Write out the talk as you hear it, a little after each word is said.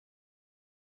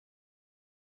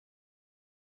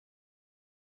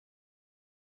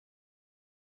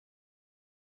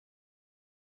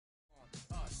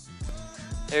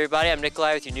Hey everybody, I'm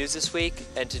Nikolai with your news this week,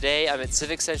 and today I'm at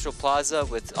Civic Central Plaza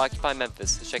with Occupy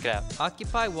Memphis. So check it out.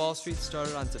 Occupy Wall Street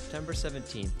started on September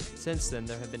 17th. Since then,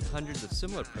 there have been hundreds of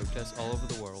similar protests all over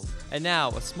the world. And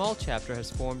now, a small chapter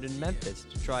has formed in Memphis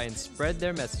to try and spread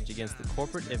their message against the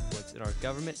corporate influence in our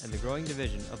government and the growing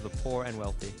division of the poor and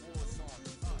wealthy.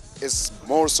 It's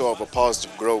more so of a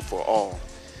positive growth for all.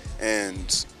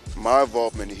 And my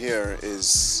involvement here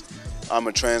is I'm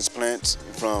a transplant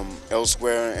from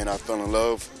elsewhere, and I fell in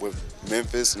love with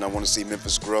Memphis, and I want to see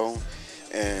Memphis grow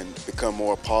and become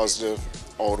more positive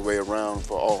all the way around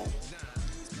for all.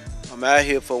 I'm out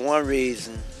here for one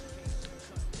reason: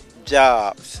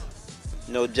 jobs.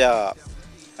 No job.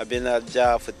 I've been out of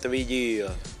job for 3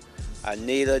 years. I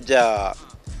need a job.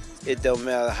 It don't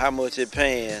matter how much it's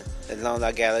paying, as long as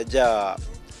I got a job.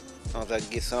 As long as I can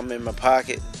get something in my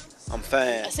pocket, I'm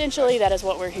fine. Essentially, that is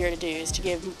what we're here to do, is to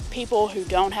give people who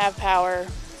don't have power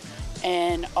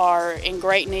and are in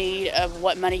great need of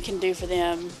what money can do for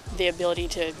them the ability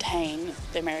to obtain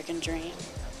the American dream.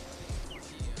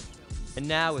 And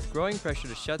now, with growing pressure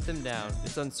to shut them down,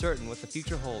 it's uncertain what the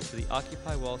future holds for the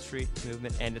Occupy Wall Street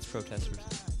movement and its protesters.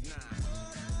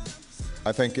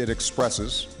 I think it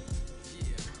expresses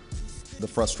the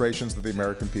frustrations that the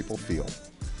American people feel.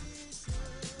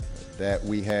 That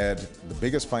we had the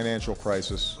biggest financial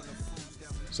crisis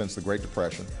since the Great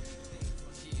Depression,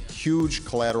 huge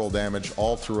collateral damage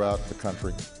all throughout the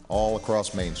country, all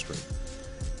across Main Street.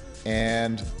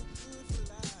 And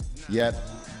yet,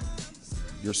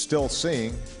 you're still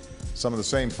seeing some of the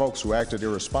same folks who acted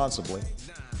irresponsibly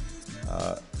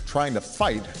trying to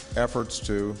fight efforts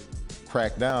to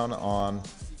crack down on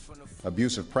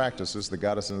abusive practices that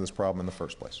got us into this problem in the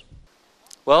first place.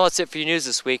 Well, that's it for your news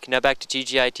this week. Now back to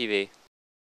TGI TV.